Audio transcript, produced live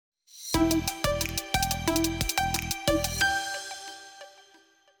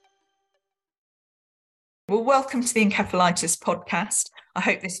Well, welcome to the Encephalitis podcast. I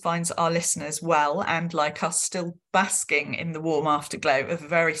hope this finds our listeners well and, like us, still basking in the warm afterglow of a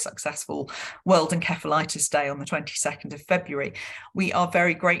very successful World Encephalitis Day on the 22nd of February. We are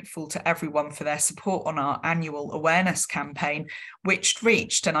very grateful to everyone for their support on our annual awareness campaign, which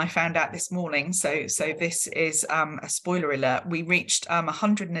reached, and I found out this morning, so this is a spoiler alert, we reached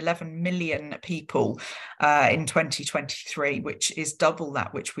 111 million people in 2023, which is double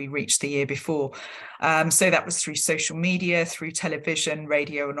that which we reached the year before. So that was through social media, through television,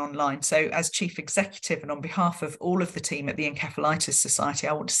 radio and online. So as Chief Executive and on behalf of all of the team at the Encephalitis Society,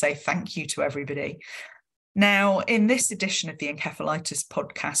 I want to say thank you to everybody. Now, in this edition of the Encephalitis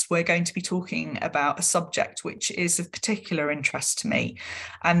podcast, we're going to be talking about a subject which is of particular interest to me,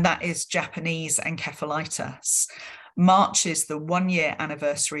 and that is Japanese encephalitis. March is the 1-year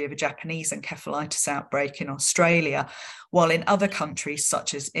anniversary of a Japanese encephalitis outbreak in Australia, while in other countries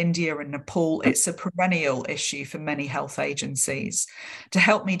such as India and Nepal, it's a perennial issue for many health agencies. To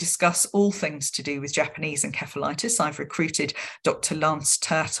help me discuss all things to do with Japanese encephalitis, I've recruited Dr. Lance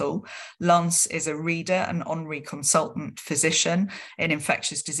Turtle. Lance is a reader and honorary consultant physician in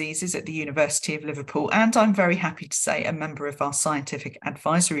infectious diseases at the University of Liverpool, and I'm very happy to say a member of our scientific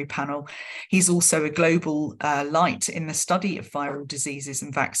advisory panel. He's also a global light in the study of viral diseases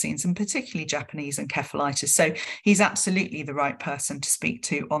and vaccines, and particularly Japanese encephalitis. So he's absolutely the right person to speak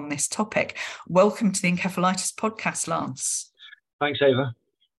to on this topic. Welcome to the Encephalitis podcast, Lance. Thanks, Ava.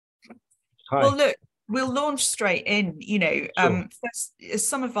 Hi. Well, look, we'll launch straight in. Sure. First,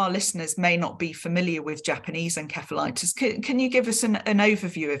 some of our listeners may not be familiar with Japanese encephalitis. Can you give us an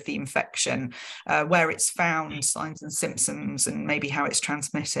overview of the infection, where it's found, signs and symptoms, and maybe how it's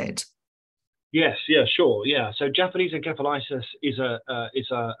transmitted? Yes, yeah, sure, yeah. So Japanese encephalitis is a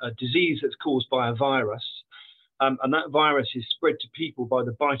disease that's caused by a virus, and that virus is spread to people by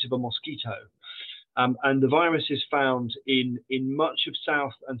the bite of a mosquito. And the virus is found in much of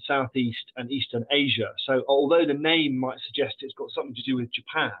South and Southeast and Eastern Asia. So although the name might suggest it's got something to do with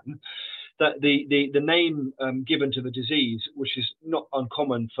Japan, that the name given to the disease, which is not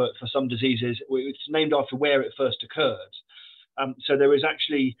uncommon for some diseases, it's named after where it first occurred. So there is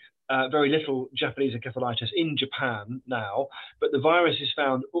actually very little Japanese encephalitis in Japan now, but the virus is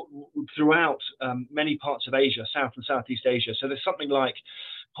found throughout many parts of Asia, South and Southeast Asia. So there's something like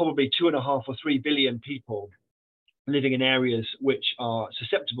probably 2.5 or 3 billion people living in areas which are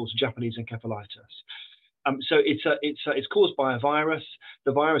susceptible to Japanese encephalitis. So it's caused by a virus.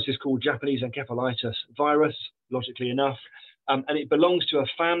 The virus is called Japanese encephalitis virus, logically enough. And it belongs to a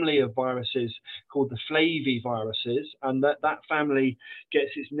family of viruses called the flaviviruses, and that family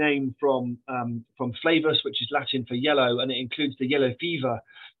gets its name from flavus, which is Latin for yellow, and it includes the yellow fever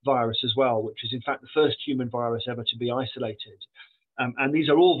virus as well, which is in fact the first human virus ever to be isolated. And these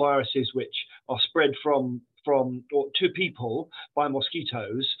are all viruses which are spread from or to people by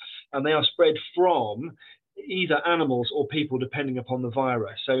mosquitoes, and they are spread from either animals or people depending upon the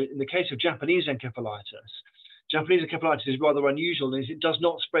virus. So in the case of Japanese encephalitis is rather unusual, as it does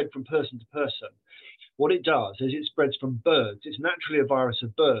not spread from person to person. What it does is it spreads from birds. It's naturally a virus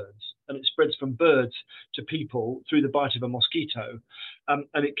of birds, and it spreads from birds to people through the bite of a mosquito. And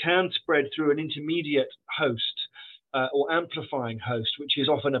it can spread through an intermediate host or amplifying host, which is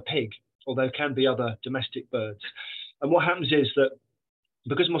often a pig, although can be other domestic birds. And what happens is that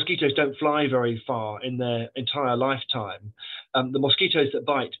because mosquitoes don't fly very far in their entire lifetime, the mosquitoes that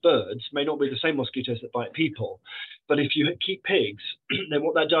bite birds may not be the same mosquitoes that bite people. But if you keep pigs, then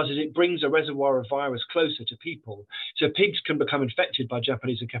what that does is it brings a reservoir of virus closer to people. So pigs can become infected by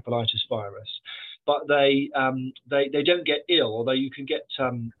Japanese encephalitis virus, but they don't get ill, although you can get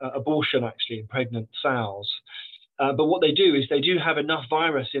abortion actually in pregnant sows. But what they do is they do have enough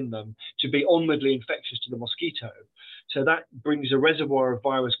virus in them to be onwardly infectious to the mosquito. So that brings a reservoir of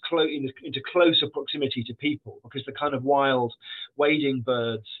virus into closer proximity to people, because the kind of wild wading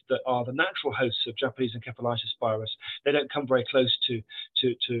birds that are the natural hosts of Japanese encephalitis virus, they don't come very close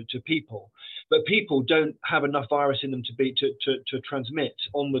to people. But people don't have enough virus in them to transmit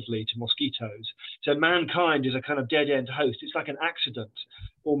onwardly to mosquitoes. So mankind is a kind of dead-end host. It's like an accident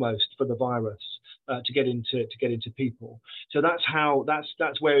almost for the virus to get into people. So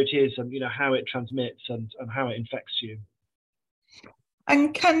that's where it is, and how it transmits and how it infects you.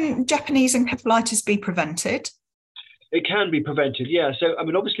 And can Japanese encephalitis be prevented? It can be prevented, yeah. So, I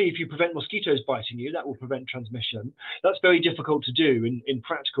mean, obviously, if you prevent mosquitoes biting you, that will prevent transmission. That's very difficult to do in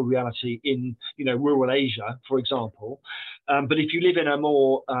practical reality in, rural Asia, for example. But if you live in a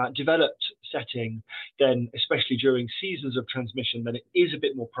more developed setting, then especially during seasons of transmission, then it is a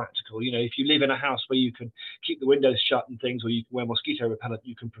bit more practical. You know, if you live in a house where you can keep the windows shut and things, or you can wear mosquito repellent,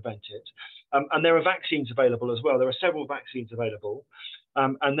 you can prevent it. And there are vaccines available as well. There are several vaccines available,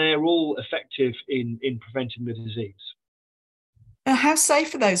 and they're all effective in preventing the disease. How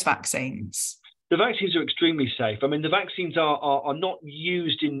safe are those vaccines? The vaccines are extremely safe. I mean, the vaccines are not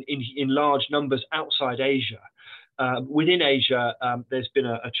used in large numbers outside Asia. Within Asia, there's been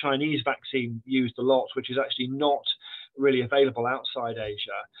a Chinese vaccine used a lot, which is actually not really available outside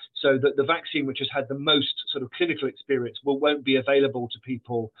Asia. So that the vaccine which has had the most sort of clinical experience won't be available to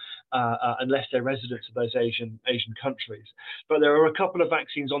people unless they're residents of those Asian countries. But there are a couple of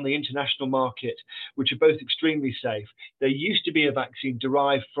vaccines on the international market which are both extremely safe. There used to be a vaccine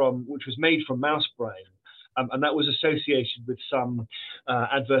which was made from mouse brain. And that was associated with some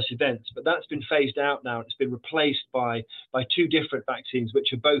adverse events, but that's been phased out now. It's been replaced by two different vaccines,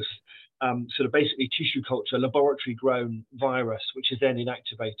 which are both sort of basically tissue culture, laboratory grown virus, which is then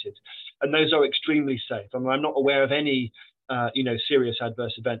inactivated. And those are extremely safe. I mean, I'm not aware of any serious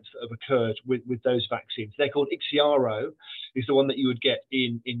adverse events that have occurred with those vaccines. They're called Ixiaro, is the one that you would get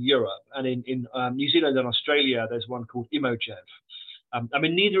in Europe. And in New Zealand and Australia, there's one called Imojev. I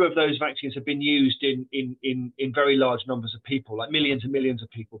mean, neither of those vaccines have been used in very large numbers of people, like millions and millions of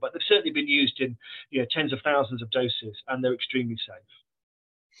people, but they've certainly been used in tens of thousands of doses, and they're extremely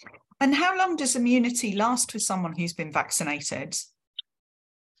safe. And how long does immunity last for someone who's been vaccinated?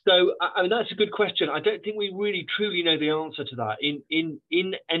 So, I mean, that's a good question. I don't think we really truly know the answer to that. In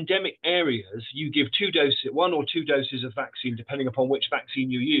endemic areas, you give one or two doses of vaccine, depending upon which vaccine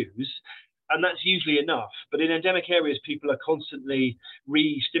you use. And that's usually enough. But in endemic areas, people are constantly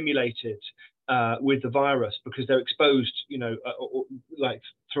re-stimulated with the virus because they're exposed, like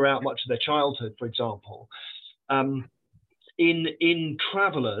throughout much of their childhood, for example. In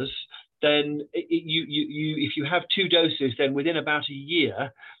travelers, then if you have two doses, then within about a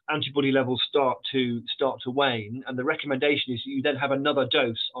year, antibody levels start to wane. And the recommendation is you then have another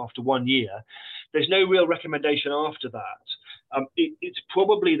dose after 1 year. There's no real recommendation after that. It's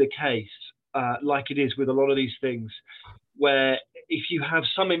probably the case, like it is with a lot of these things, where if you have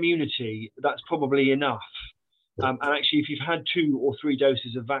some immunity, that's probably enough. And actually, if you've had 2 or 3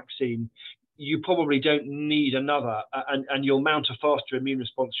 doses of vaccine, you probably don't need another, and you'll mount a faster immune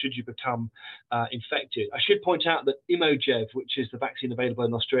response should you become infected. I should point out that Imojev, which is the vaccine available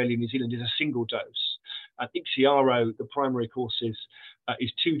in Australia and New Zealand, is a single dose. And Ixiaro, the primary course, is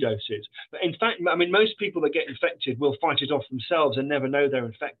 2 doses. But in fact, I mean, most people that get infected will fight it off themselves and never know they're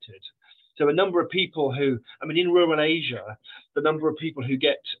infected. So a number of people in rural Asia, the number of people who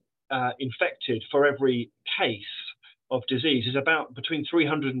get infected for every case of disease is about between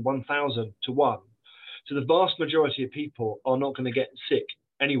 300 and 1,000 to 1. So the vast majority of people are not going to get sick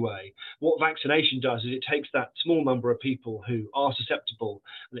anyway. What vaccination does is it takes that small number of people who are susceptible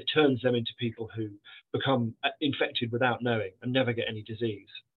and it turns them into people who become infected without knowing and never get any disease.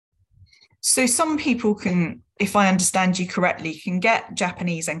 So some people can, if I understand you correctly, can get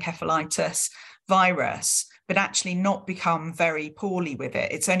Japanese encephalitis virus, but actually not become very poorly with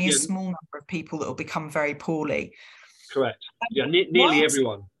it. It's only a small number of people that will become very poorly. Correct. Yeah, nearly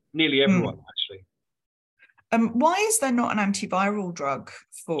everyone. Nearly everyone, actually. Why is there not an antiviral drug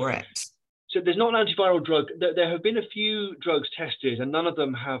for it? So there's not an antiviral drug. There have been a few drugs tested, and none of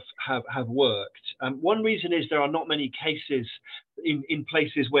them have worked. One reason is there are not many cases in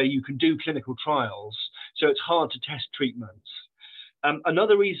places where you can do clinical trials, so it's hard to test treatments.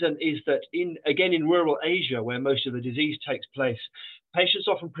 Another reason is that in rural Asia, where most of the disease takes place, patients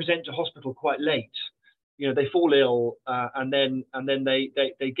often present to hospital quite late. They fall ill, and then they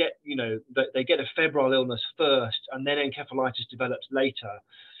get they get a febrile illness first, and then encephalitis develops later.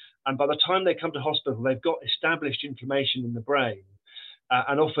 And by the time they come to hospital, they've got established inflammation in the brain,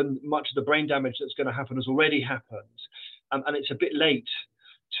 and often much of the brain damage that's going to happen has already happened, and it's a bit late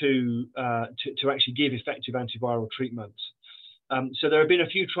to actually give effective antiviral treatment. So there have been a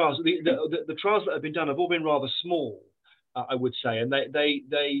few trials. The trials that have been done have all been rather small, I would say, and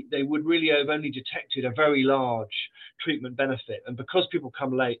they would really have only detected a very large treatment benefit. And because people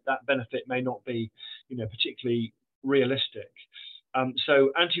come late, that benefit may not be, particularly realistic.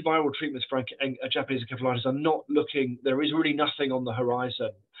 So antiviral treatments for Japanese encephalitis are not looking. There is really nothing on the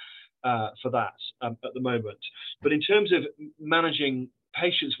horizon for that at the moment. But in terms of managing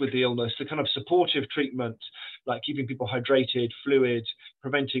patients with the illness, the kind of supportive treatment, like keeping people hydrated, fluid,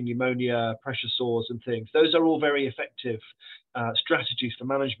 preventing pneumonia, pressure sores and things, those are all very effective strategies for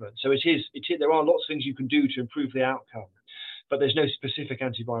management. So there are lots of things you can do to improve the outcome, but there's no specific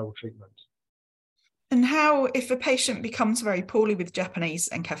antiviral treatment. And how, if a patient becomes very poorly with Japanese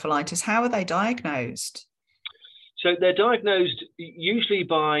encephalitis, how are they diagnosed? So they're diagnosed usually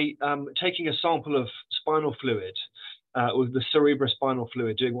by taking a sample of spinal fluid, with the cerebrospinal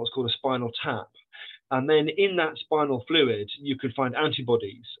fluid, doing what's called a spinal tap. And then in that spinal fluid, you could find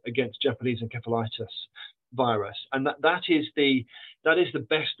antibodies against Japanese encephalitis virus. And that is the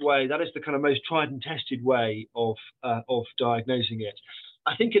best way, that is the kind of most tried and tested way of diagnosing it.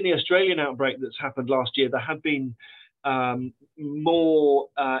 I think in the Australian outbreak that's happened last year, there have been more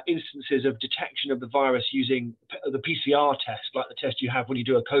instances of detection of the virus using the PCR test, like the test you have when you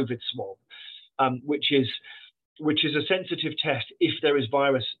do a COVID swab, which is a sensitive test if there is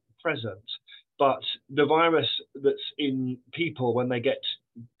virus present. But the virus that's in people when they get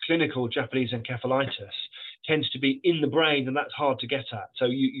clinical Japanese encephalitis tends to be in the brain, and that's hard to get at. So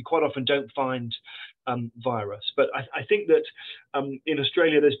you quite often don't find virus. But I think that in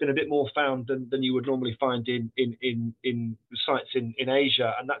Australia there's been a bit more found than you would normally find in sites in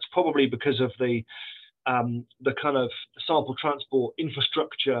Asia, and that's probably because of the kind of sample transport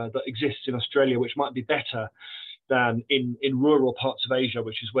infrastructure that exists in Australia, which might be better than in rural parts of Asia,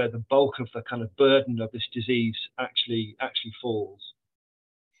 which is where the bulk of the kind of burden of this disease actually falls.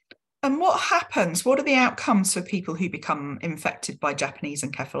 And what happens? What are the outcomes for people who become infected by Japanese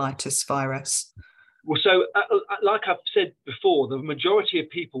encephalitis virus? Well, so like I've said before, the majority of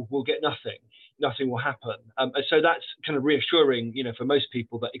people will get nothing. Nothing will happen. And so that's kind of reassuring, for most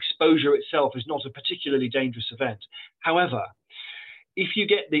people, that exposure itself is not a particularly dangerous event. However, if you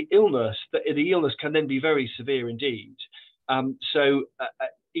get the illness, the illness can then be very severe indeed.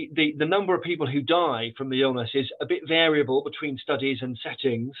 The number of people who die from the illness is a bit variable between studies and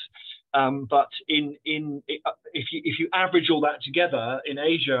settings. But if you average all that together in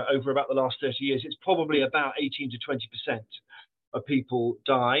Asia over about the last 30 years, it's probably about 18 to 20% of people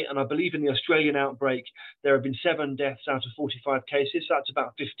die. And I believe in the Australian outbreak, there have been 7 deaths out of 45 cases. So that's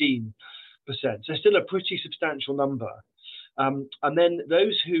about 15%. So still a pretty substantial number. And then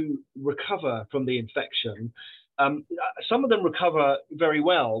those who recover from the infection, some of them recover very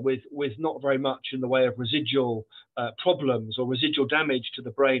well with not very much in the way of residual problems or residual damage to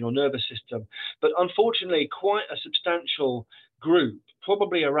the brain or nervous system. But unfortunately, quite a substantial group,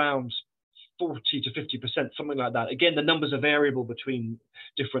 probably around 40 to 50%, something like that. Again, the numbers are variable between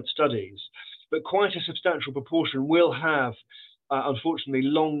different studies, but quite a substantial proportion will have, unfortunately,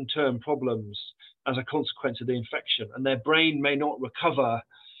 long-term problems as a consequence of the infection, and their brain may not recover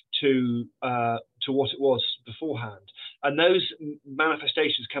to what it was beforehand. And those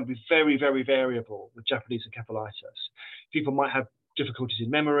manifestations can be very, very variable with Japanese encephalitis. People might have difficulties in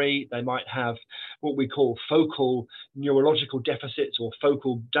memory. They might have what we call focal neurological deficits or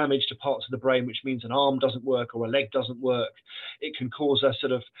focal damage to parts of the brain, which means an arm doesn't work or a leg doesn't work. It can cause a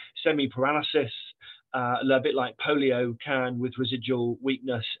sort of semi-paralysis, a bit like polio can, with residual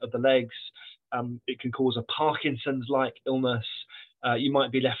weakness of the legs. It can cause a Parkinson's-like illness. You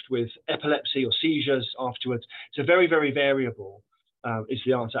might be left with epilepsy or seizures afterwards. So very, very variable is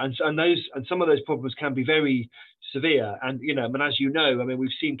the answer. And some of those problems can be very severe. And as you know, I mean, we've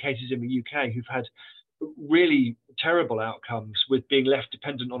seen cases in the UK who've had really terrible outcomes with being left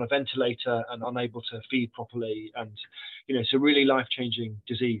dependent on a ventilator and unable to feed properly, and so really life-changing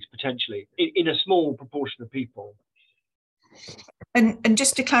disease potentially in a small proportion of people. And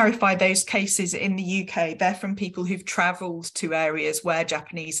just to clarify, those cases in the UK, they're from people who've travelled to areas where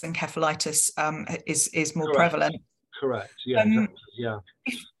Japanese encephalitis is more prevalent. Correct. Yeah. Exactly. Yeah.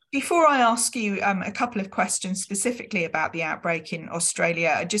 Before I ask you a couple of questions specifically about the outbreak in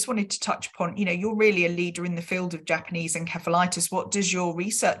Australia, I just wanted to touch upon, you're really a leader in the field of Japanese encephalitis. What does your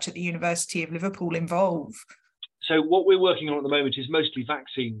research at the University of Liverpool involve? So what we're working on at the moment is mostly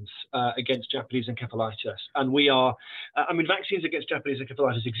vaccines against Japanese encephalitis. And vaccines against Japanese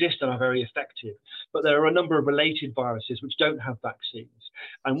encephalitis exist and are very effective, but there are a number of related viruses which don't have vaccines.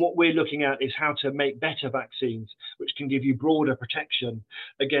 And what we're looking at is how to make better vaccines, which can give you broader protection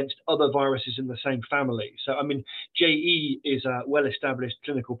against other viruses in the same family. So, JE is a well-established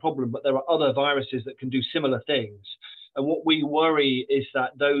clinical problem, but there are other viruses that can do similar things. And what we worry is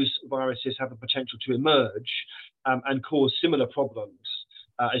that those viruses have the potential to emerge and cause similar problems,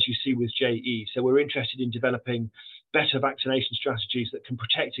 as you see with JE. So we're interested in developing better vaccination strategies that can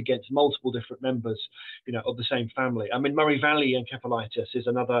protect against multiple different members, of the same family. Murray Valley encephalitis is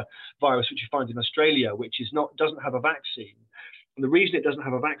another virus which you find in Australia, which doesn't have a vaccine. And the reason it doesn't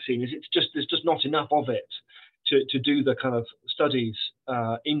have a vaccine is there's just not enough of it to do the kind of studies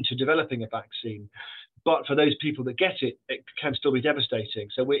into developing a vaccine. But for those people that get it, it can still be devastating.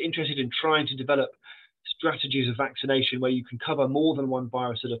 So we're interested in trying to develop strategies of vaccination where you can cover more than one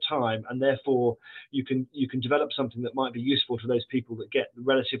virus at a time, and therefore you can develop something that might be useful to those people that get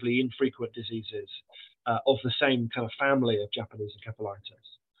relatively infrequent diseases of the same kind of family of Japanese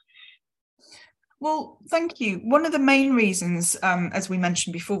encephalitis. Well, thank you. One of the main reasons, as we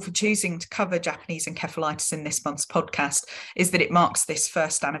mentioned before, for choosing to cover Japanese encephalitis in this month's podcast is that it marks this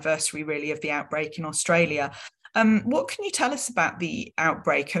first anniversary, really, of the outbreak in Australia. What can you tell us about the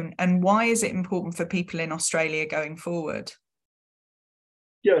outbreak, and why is it important for people in Australia going forward?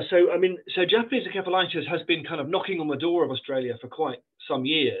 Yeah, so Japanese encephalitis has been kind of knocking on the door of Australia for quite some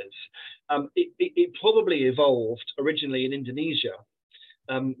years. It probably evolved originally in Indonesia.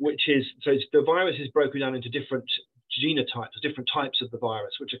 The virus is broken down into different genotypes, different types of the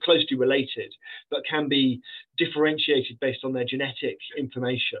virus, which are closely related, but can be differentiated based on their genetic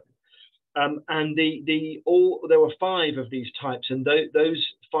information. And there were 5 of these types, and those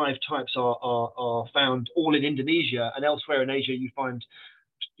 5 types are found all in Indonesia, and elsewhere in Asia you find,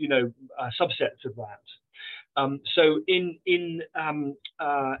 subsets of that. So in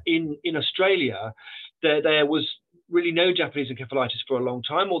Australia, there was really no Japanese encephalitis for a long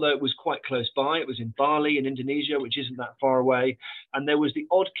time, although it was quite close by. It was in Bali in Indonesia, which isn't that far away. And there was the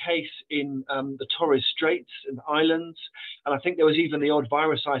odd case in the Torres Straits and islands. And I think there was even the odd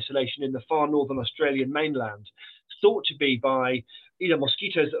virus isolation in the far northern Australian mainland, thought to be by either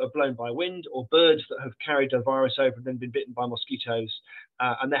mosquitoes that are blown by wind or birds that have carried the virus over and then been bitten by mosquitoes.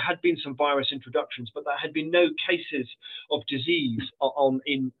 And there had been some virus introductions, but there had been no cases of disease on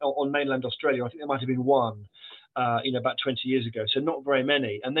mainland Australia. I think there might have been one. About 20 years ago, so not very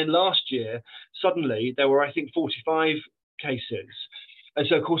many. And then last year, suddenly there were, I think, 45 cases. And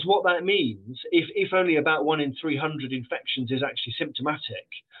so, of course, what that means, if only about 1 in 300 infections is actually symptomatic,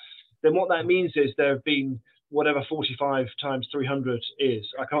 then what that means is there have been whatever 45 times 300 is.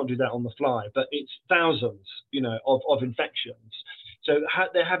 I can't do that on the fly, but it's thousands, of infections. So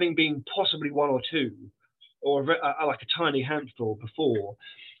there having been possibly 1 or 2, or like a tiny handful before,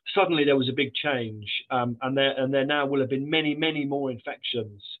 suddenly there was a big change, and there now will have been many, many more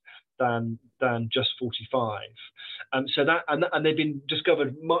infections than just 45. So that and they've been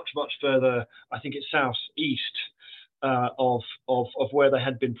discovered much further. I think it's southeast of where they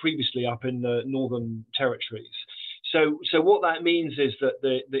had been previously, up in the Northern Territories. So what that means is that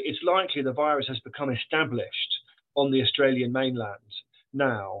it's likely the virus has become established on the Australian mainland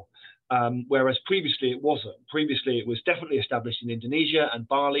now. Whereas previously it wasn't. Previously it was definitely established in Indonesia and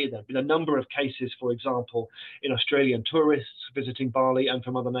Bali. There have been a number of cases, for example, in Australian tourists visiting Bali and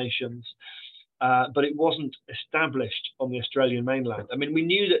from other nations, but it wasn't established on the Australian mainland. I mean, we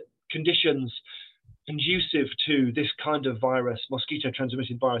knew that conditions conducive to this kind of virus,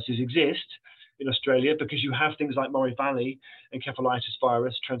 mosquito-transmitted viruses, exist in Australia, because you have things like Murray Valley encephalitis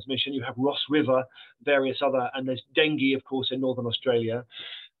virus transmission, you have Ross River, various other, and there's dengue, of course, in Northern Australia.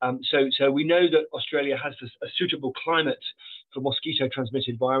 So we know that Australia has a suitable climate for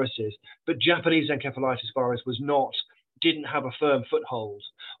mosquito-transmitted viruses, but Japanese encephalitis virus didn't have a firm foothold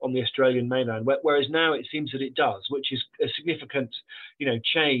on the Australian mainland, whereas now it seems that it does, which is a significant,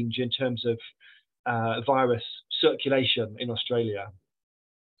 change in terms of virus circulation in Australia.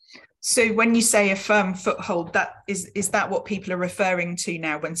 So when you say a firm foothold, is that what people are referring to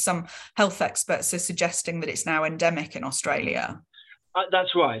now when some health experts are suggesting that it's now endemic in Australia?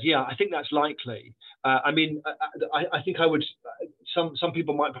 That's right. Yeah, I think that's likely. I think I would. Some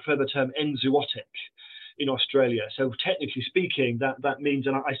people might prefer the term enzootic in Australia. So technically speaking, that means,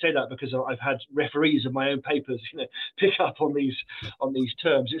 and I say that because I've had referees of my own papers, pick up on these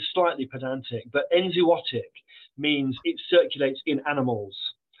terms. It's slightly pedantic, but enzootic means it circulates in animals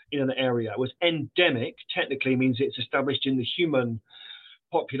in an area. Whereas endemic technically means it's established in the human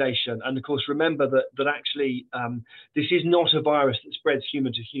population. And of course, remember that actually this is not a virus that spreads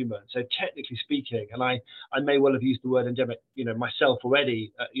human to human. So technically speaking, and I may well have used the word endemic, myself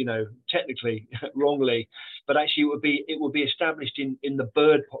already, technically wrongly, but actually it would be established in the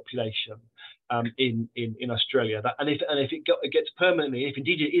bird population in Australia. And if it gets permanently, if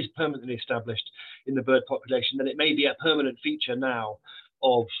indeed it is permanently established in the bird population, then it may be a permanent feature now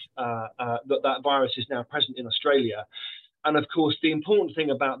of that virus is now present in Australia. And of course, the important thing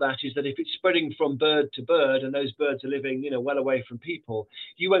about that is that if it's spreading from bird to bird, and those birds are living, well away from people,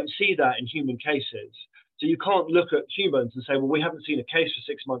 you won't see that in human cases. So you can't look at humans and say, well, we haven't seen a case for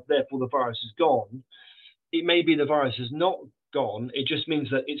 6 months, therefore the virus is gone. It may be the virus is not gone. It just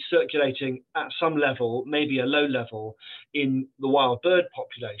means that it's circulating at some level, maybe a low level, in the wild bird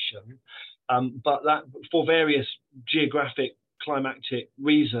population. But that for various geographic, climatic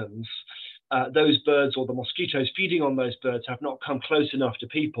reasons, those birds or the mosquitoes feeding on those birds have not come close enough to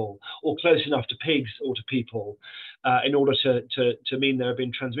people or close enough to pigs or to people in order to mean there have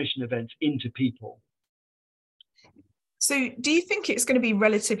been transmission events into people. So do you think it's going to be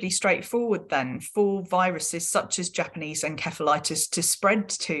relatively straightforward then for viruses such as Japanese encephalitis to spread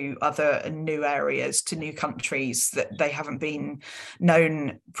to other new areas, to new countries that they haven't been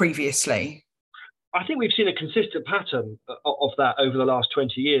known previously? I think we've seen a consistent pattern of that over the last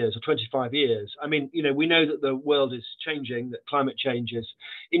 20 years or 25 years. I mean, we know that the world is changing, that climate change is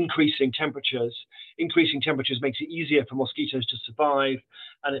increasing temperatures. Increasing temperatures makes it easier for mosquitoes to survive,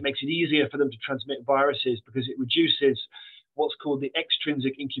 and it makes it easier for them to transmit viruses because it reduces what's called the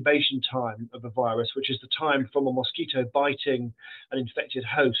extrinsic incubation time of a virus, which is the time from a mosquito biting an infected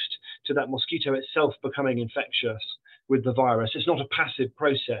host to that mosquito itself becoming infectious with the virus. It's not a passive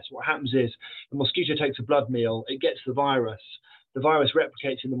process. What happens is the mosquito takes a blood meal, it gets the virus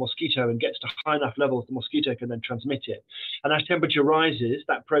replicates in the mosquito and gets to high enough levels the mosquito can then transmit it. And as temperature rises,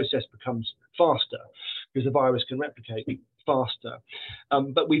 that process becomes faster because the virus can replicate faster.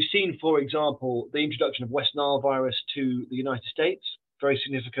 But we've seen, for example, the introduction of West Nile virus to the United States, very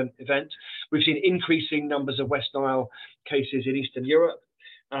significant event. We've seen increasing numbers of West Nile cases in Eastern Europe.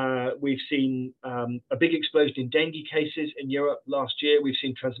 We've seen a big explosion in dengue cases in Europe last year. We've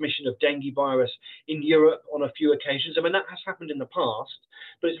seen transmission of dengue virus in Europe on a few occasions. I mean, that has happened in the past,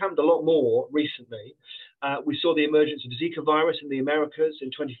 but it's happened a lot more recently. We saw the emergence of Zika virus in the Americas in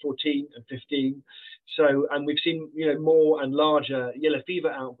 2014 and 15. So, and we've seen, more and larger yellow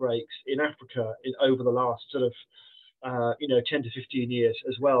fever outbreaks in Africa over the last sort of, 10 to 15 years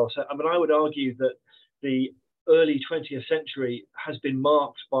as well. So, I mean, I would argue that the early 20th century has been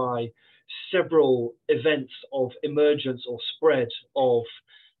marked by several events of emergence or spread of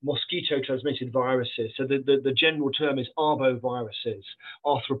mosquito-transmitted viruses. So the general term is arboviruses,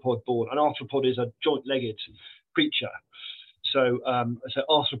 arthropod-borne. An arthropod is a joint-legged creature. So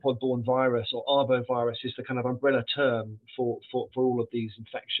arthropod-borne virus or arbovirus is the kind of umbrella term for all of these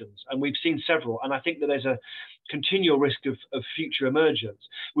infections. And we've seen several. And I think that there's a continual risk of future emergence,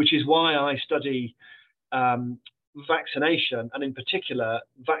 which is why I study vaccination, and in particular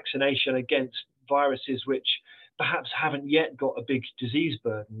vaccination against viruses which perhaps haven't yet got a big disease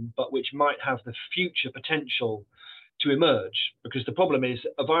burden, but which might have the future potential to emerge. Because the problem is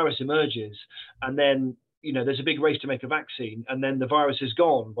a virus emerges and then there's a big race to make a vaccine, and then the virus is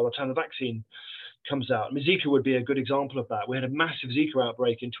gone by the time the vaccine comes out. I mean, Zika would be a good example of that. We had a massive Zika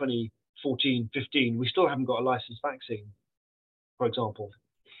outbreak in 2014-15. We still haven't got a licensed vaccine, for example.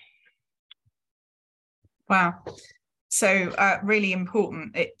 Wow. So really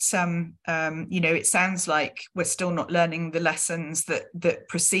important. It's it sounds like we're still not learning the lessons that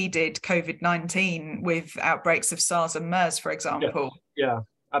preceded COVID-19 with outbreaks of SARS and MERS, for example. Yeah,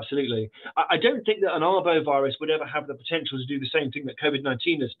 absolutely. I don't think that an arbovirus would ever have the potential to do the same thing that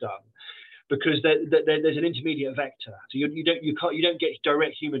COVID-19 has done, because there's an intermediate vector. So you don't get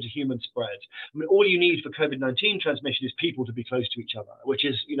direct human to human spread. I mean, all you need for COVID-19 transmission is people to be close to each other, which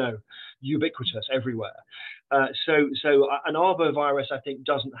is ubiquitous everywhere. So an arbovirus, I think,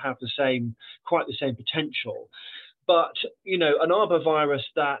 doesn't have quite the same potential. But an arbovirus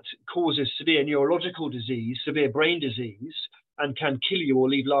that causes severe neurological disease, severe brain disease, and can kill you or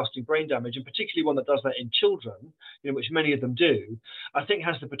leave lasting brain damage, and particularly one that does that in children, which many of them do, I think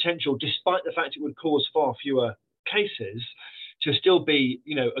has the potential, despite the fact it would cause far fewer cases, to still be,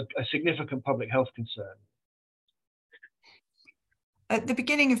 a significant public health concern. At the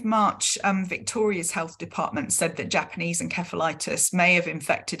beginning of March, Victoria's health department said that Japanese encephalitis may have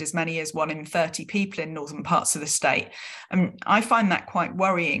infected as many as 1 in 30 people in northern parts of the state. I find that quite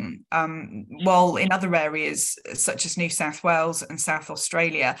worrying. While in other areas, such as New South Wales and South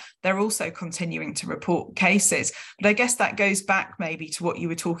Australia, they're also continuing to report cases. But I guess that goes back maybe to what you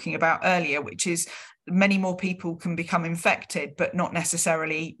were talking about earlier, which is many more people can become infected, but not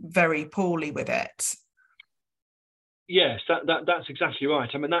necessarily very poorly with it. Yes, that's exactly right.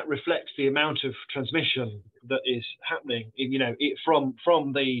 I mean, that reflects the amount of transmission that is happening,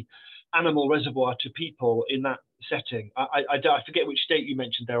 from the animal reservoir to people in that setting. I forget which state you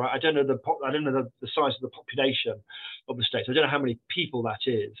mentioned there. I don't know the size of the population of the state. So I don't know how many people that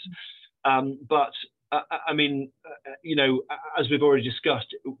is. But I mean, as we've already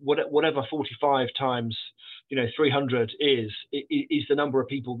discussed, whatever 45 times 300 is the number of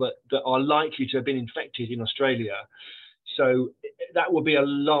people that are likely to have been infected in Australia. So that would be a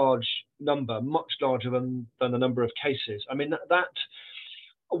large number, much larger than the number of cases. I mean, that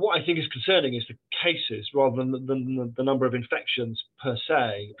what I think is concerning is the cases rather than the number of infections per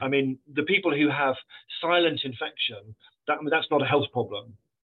se. I mean, the people who have silent infection, that's not a health problem.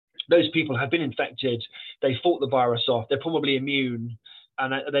 those people have been infected, they fought the virus off, they're probably immune,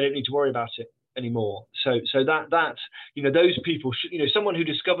 and they don't need to worry about it anymore. So that you know, those people should, you know, someone who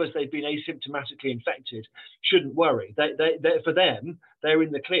discovers they've been asymptomatically infected shouldn't worry. For them, they're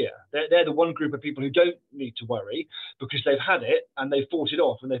in the clear. They're the one group of people who don't need to worry because they've had it and they've fought it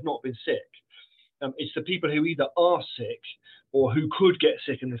off and they've not been sick. It's the people who either are sick or who could get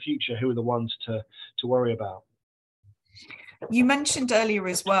sick in the future who are the ones to worry about. You mentioned earlier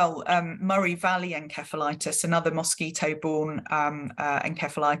as well Murray Valley encephalitis, another mosquito-borne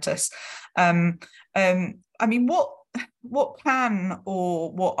encephalitis. I mean, what can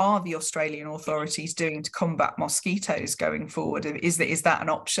or what are the Australian authorities doing to combat mosquitoes going forward? Is that an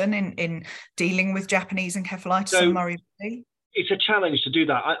option in dealing with Japanese encephalitis and Murray Valley? It's a challenge to do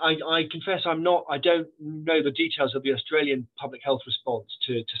that. I confess I don't know the details of the Australian public health response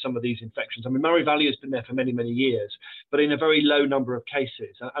to some of these infections. I mean, Murray Valley has been there for many, many years, but in a very low number of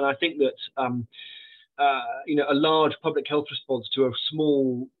cases. And I think that you know, a large public health response to a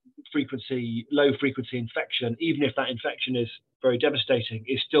low frequency infection, even if that infection is very devastating,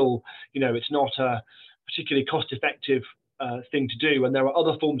 is still, you know, it's not a particularly cost-effective thing to do. And there are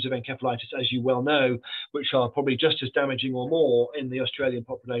other forms of encephalitis, as you well know, which are probably just as damaging or more in the Australian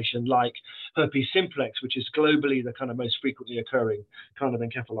population, like herpes simplex, which is globally the kind of most frequently occurring kind of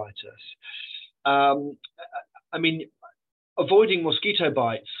encephalitis. I mean, avoiding mosquito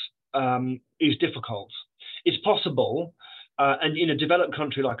bites is difficult. It's possible. And in a developed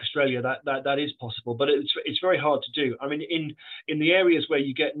country like Australia, that is possible, but it's very hard to do. I mean, in the areas where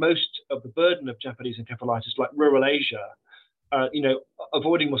you get most of the burden of Japanese encephalitis, like rural Asia, you know,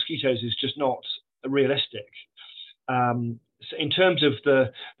 avoiding mosquitoes is just not realistic. So in terms of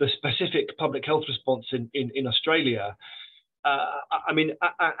the specific public health response in Australia, I mean,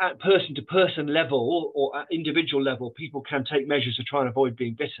 at person-to-person level or at individual level, people can take measures to try and avoid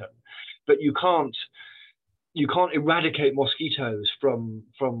being bitten, but you can't eradicate mosquitoes from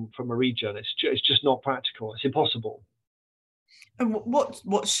a region. It's just not practical. It's impossible. And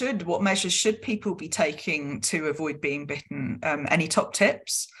what measures should people be taking to avoid being bitten? Any top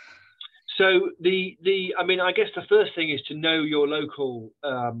tips? So I mean, I guess the first thing is to know your local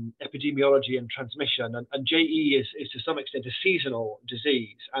epidemiology and transmission. And JE is to some extent a seasonal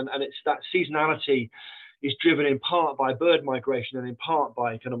disease, and it's that seasonality is driven in part by bird migration and in part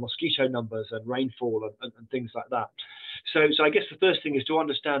by kind of mosquito numbers and rainfall and things like that. So I guess the first thing is to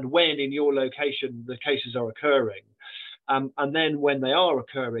understand when in your location the cases are occurring. And then when they are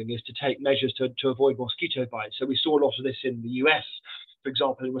occurring is to take measures to avoid mosquito bites. So we saw a lot of this in the US, for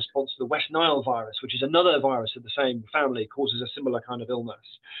example, in response to the West Nile virus, which is another virus of the same family, causes a similar kind of illness.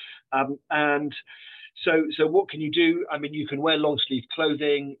 And so what can you do? I mean, you can wear long sleeve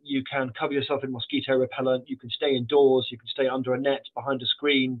clothing, you can cover yourself in mosquito repellent, you can stay indoors, you can stay under a net, behind a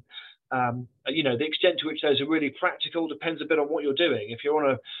screen. You know, the extent to which those are really practical depends a bit on what you're doing. If you're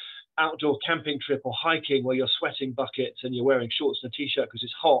on a outdoor camping trip or hiking where you're sweating buckets and you're wearing shorts and a t-shirt because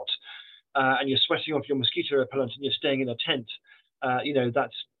it's hot, and you're sweating off your mosquito repellent and you're staying in a tent, you know,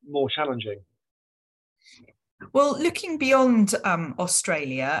 that's more challenging. Well, looking beyond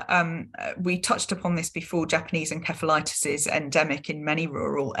Australia, we touched upon this before, Japanese encephalitis is endemic in many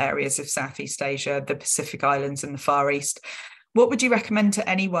rural areas of Southeast Asia, the Pacific Islands and the Far East. What would you recommend to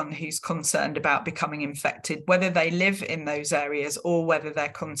anyone who's concerned about becoming infected, whether they live in those areas or whether they're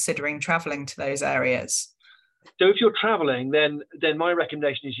considering travelling to those areas? So if you're traveling, then my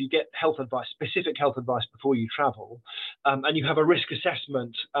recommendation is you get health advice, specific health advice before you travel, and you have a risk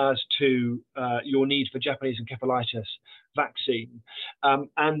assessment as to your need for Japanese encephalitis vaccine. And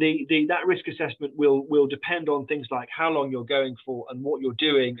that risk assessment will depend on things like how long you're going for and what you're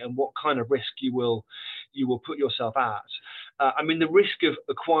doing and what kind of risk you will put yourself at. I mean, the risk of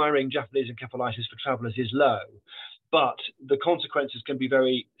acquiring Japanese encephalitis for travelers is low, but the consequences can be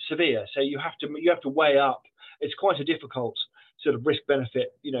very severe. So you have to weigh up. It's quite a difficult sort of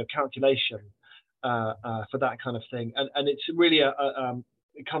risk-benefit, you know, calculation for that kind of thing, and it's really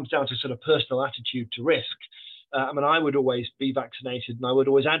it comes down to sort of personal attitude to risk. I mean, I would always be vaccinated, and I would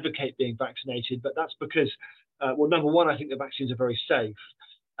always advocate being vaccinated, but that's because, well, number one, I think the vaccines are very safe,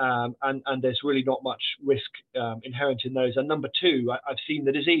 and there's really not much risk inherent in those. And number two, I've seen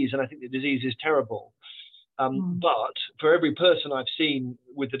the disease, and I think the disease is terrible. But for every person I've seen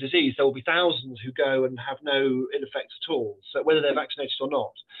with the disease, there will be thousands who go and have no ill effects at all, so whether they're vaccinated or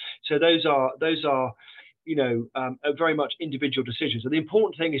not. So those are you know, very much individual decisions. And the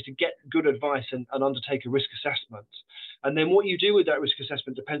important thing is to get good advice and undertake a risk assessment. And then what you do with that risk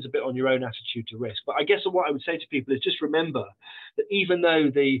assessment depends a bit on your own attitude to risk. But I guess what I would say to people is just remember that even though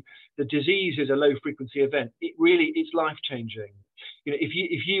the disease is a low frequency event, it's life changing.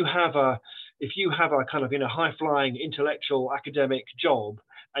 if you have a kind of high flying intellectual academic job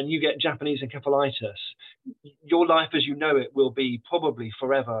and you get Japanese encephalitis, your life as you know it will be probably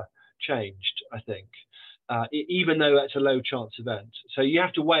forever changed, I think, even though that's a low chance event. So you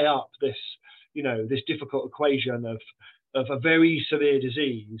have to weigh up this difficult equation of a very severe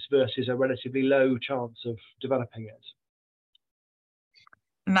disease versus a relatively low chance of developing it.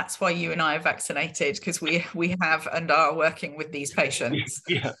 And that's why you and I are vaccinated, because we have and are working with these patients.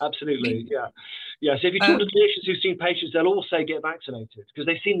 Yeah, absolutely. Yeah. So if you talk to clinicians who've seen patients, they'll all say get vaccinated because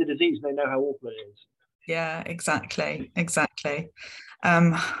they've seen the disease and they know how awful it is. Yeah, exactly.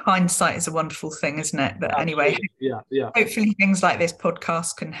 Hindsight is a wonderful thing, isn't it? But anyway, hopefully things like this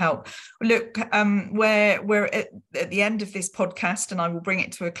podcast can help. Look, we're at the end of this podcast, and I will bring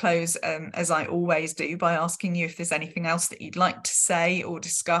it to a close, as I always do, by asking you if there's anything else that you'd like to say or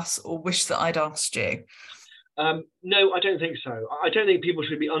discuss or wish that I'd asked you. No, I don't think so. I don't think people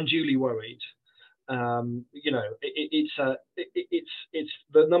should be unduly worried. It's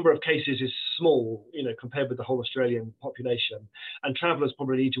the number of cases is small, compared with the whole Australian population, and travellers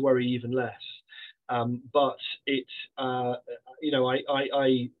probably need to worry even less. But it's, I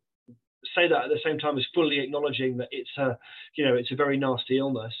say that at the same time as fully acknowledging that it's a very nasty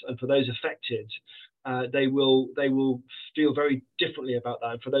illness, and for those affected, they will feel very differently about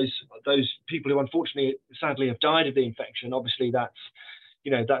that. And for those people who unfortunately, sadly, have died of the infection, obviously that's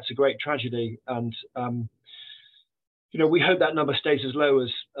a great tragedy, and we hope that number stays as low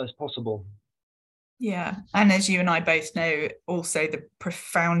as possible. Yeah, and as you and I both know, also the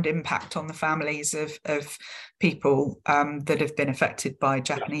profound impact on the families of people that have been affected by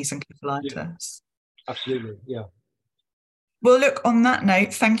Japanese encephalitis. Yeah. Absolutely, yeah. Well, look, on that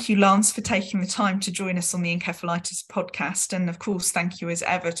note, thank you, Lance, for taking the time to join us on the Encephalitis podcast. And of course, thank you as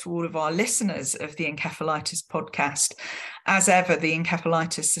ever to all of our listeners of the Encephalitis podcast. As ever, the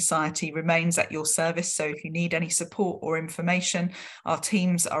Encephalitis Society remains at your service. So if you need any support or information, our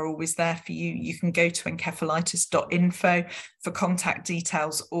teams are always there for you. You can go to encephalitis.info for contact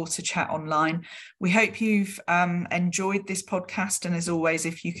details or to chat online. We hope you've enjoyed this podcast. And as always,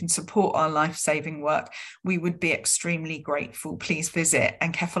 if you can support our life-saving work, we would be extremely grateful. Please visit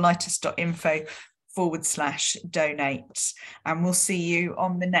encephalitis.info/donate. And we'll see you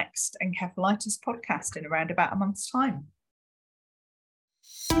on the next Encephalitis podcast in around about a month's time.